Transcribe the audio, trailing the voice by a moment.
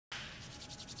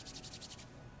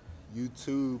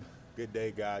YouTube, good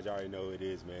day, guys. You already know who it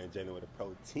is, man. Jalen with a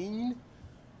protein,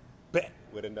 back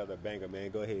with another banger,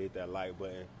 man. Go ahead and hit that like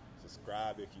button.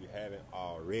 Subscribe if you haven't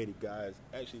already, guys.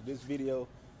 Actually, this video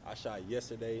I shot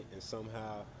yesterday and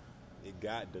somehow it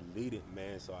got deleted,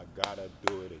 man. So I gotta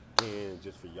do it again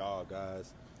just for y'all,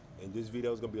 guys. And this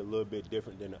video is gonna be a little bit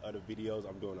different than the other videos.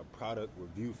 I'm doing a product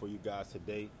review for you guys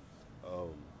today. I'm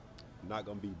not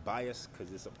gonna be biased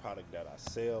because it's a product that I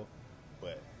sell,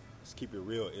 but let's keep it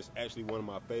real. It's actually one of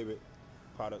my favorite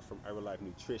products from Herbalife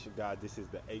Nutrition, guys. This is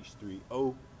the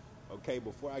H30. Okay,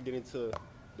 before I get into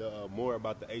the more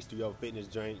about the H30 Fitness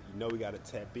Drink, you know we gotta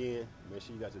tap in. Make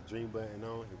sure you got your dream button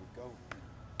on. Here we go.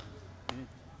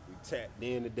 We tapped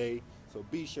in today, so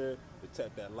be sure to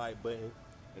tap that like button.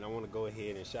 And I want to go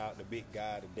ahead and shout out the big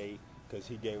guy today because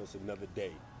he gave us another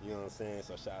day. You know what I'm saying?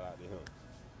 So shout out to him.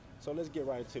 So let's get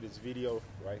right into this video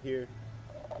right here.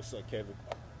 What's up, Kevin?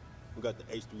 We got the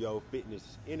H30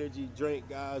 Fitness Energy Drink,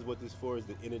 guys. What this for is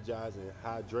to energize and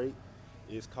hydrate.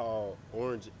 It's called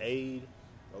Orange Aid.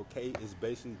 Okay, it's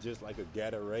basically just like a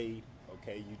Gatorade.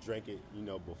 Okay, you drink it, you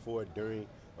know, before, during,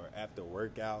 or after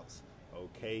workouts.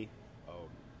 Okay,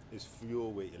 it's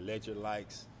fueled with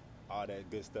electrolytes, all that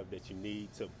good stuff that you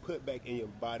need to put back in your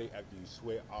body after you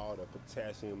sweat all the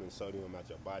potassium and sodium out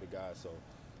your body, guys. So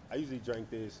I usually drink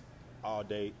this all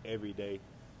day, every day,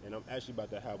 and I'm actually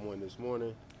about to have one this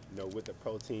morning, you know, with the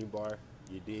protein bar.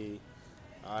 You dig?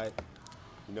 All right.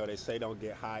 You know, they say don't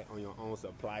get high on your own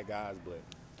supply, guys, but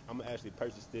I'm gonna actually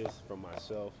purchase this for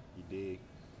myself. You dig?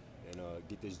 And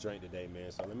get this drink today,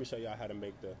 man. So let me show y'all how to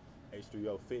make the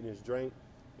H30 Fitness Drink.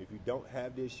 If you don't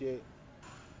have this yet,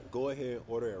 go ahead and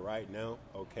order it right now.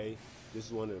 Okay, this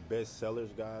is one of the best sellers,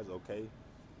 guys. Okay,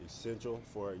 essential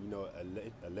for, you know,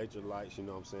 electrolytes, you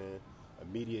know what I'm saying,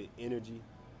 immediate energy,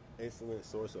 excellent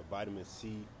source of vitamin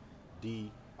C,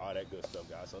 D, all that good stuff,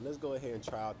 guys. So let's go ahead and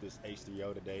try out this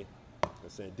H30 today. I'm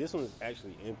saying this one is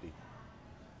actually empty.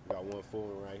 We got one full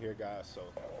one right here, guys. So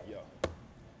yo,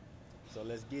 so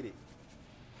let's get it.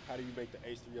 How do you make the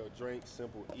H30 drink?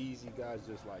 Simple, easy, guys,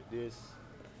 just like this.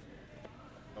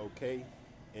 Okay,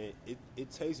 and it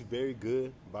tastes very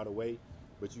good, by the way,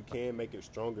 but you can make it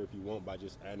stronger if you want by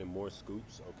just adding more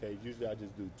scoops. Okay, usually I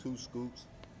just do 2 scoops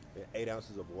and 8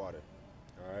 ounces of water.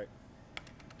 All right,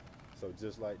 so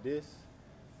just like this.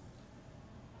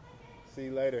 See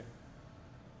you later.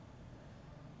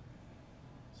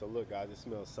 So look, guys, it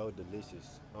smells so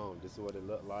delicious. This is what it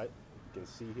looked like. You can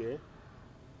see here.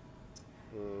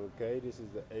 Okay, this is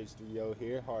the H30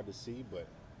 here. Hard to see, but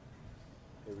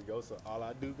here we go. So all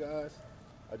I do, guys,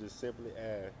 I just simply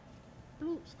add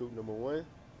scoop number 1,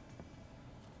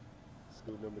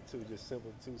 scoop number 2, just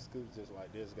simple 2 scoops, just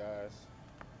like this, guys.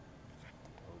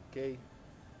 Okay.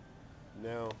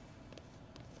 Now,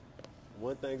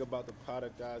 one thing about the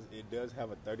product, guys, it does have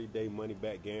a 30-day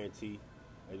money-back guarantee,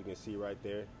 as you can see right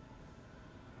there.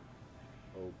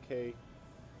 Okay,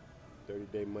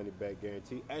 30-day money-back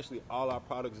guarantee. Actually, all our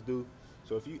products do.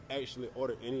 So if you actually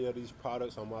order any of these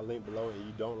products on my link below and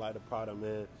you don't like the product,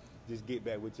 man, just get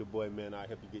back with your boy, man. I'll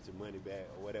help you get your money back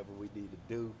or whatever we need to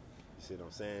do. You see what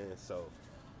I'm saying? So,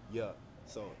 yeah.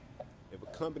 So if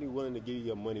a company willing to give you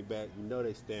your money back, you know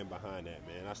they stand behind that,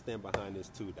 man. I stand behind this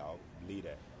too, dog. Believe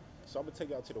that. So I'm going to take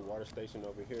y'all to the water station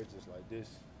over here just like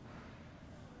this.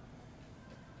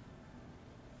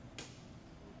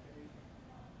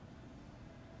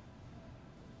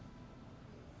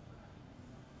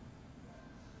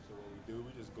 We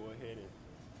just go ahead and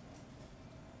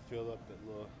fill up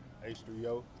the little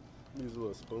H30. Use a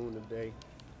little spoon today.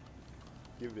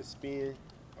 Give it a spin.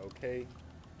 Okay.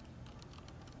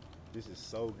 This is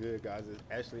so good, guys. It's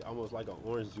actually almost like an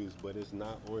orange juice, but it's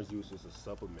not orange juice. It's a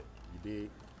supplement. You dig?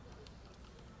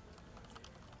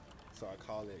 So I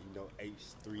call it, you know,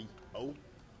 H30. All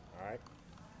right.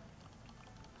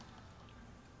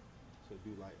 So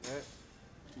do like that.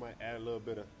 Might add a little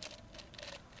bit of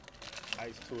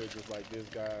ice to it, just like this,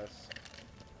 guys.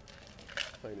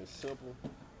 Plain and simple.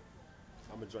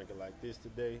 I'm gonna drink it like this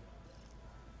today.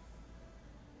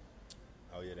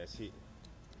 Oh yeah, that's it.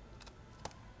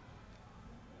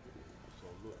 So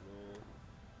look, man.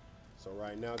 So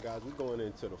right now, guys, we're going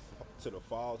into the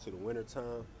fall, to the winter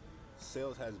time.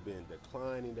 Sales has been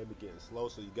declining. They've been getting slow,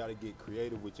 so you got to get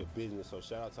creative with your business. So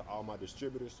shout out to all my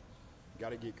distributors. Got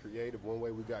to get creative. One way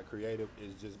we got creative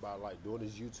is just by like doing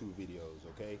these YouTube videos,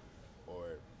 okay? Or,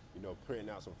 you know, printing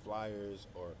out some flyers,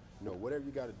 or, you know, whatever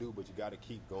you got to do, but you got to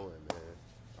keep going, man.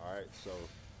 All right, so,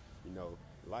 you know,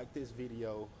 like this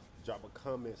video, drop a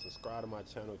comment, subscribe to my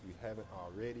channel if you haven't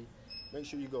already. Make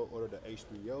sure you go order the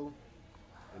H30,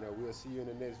 and we'll see you in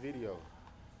the next video.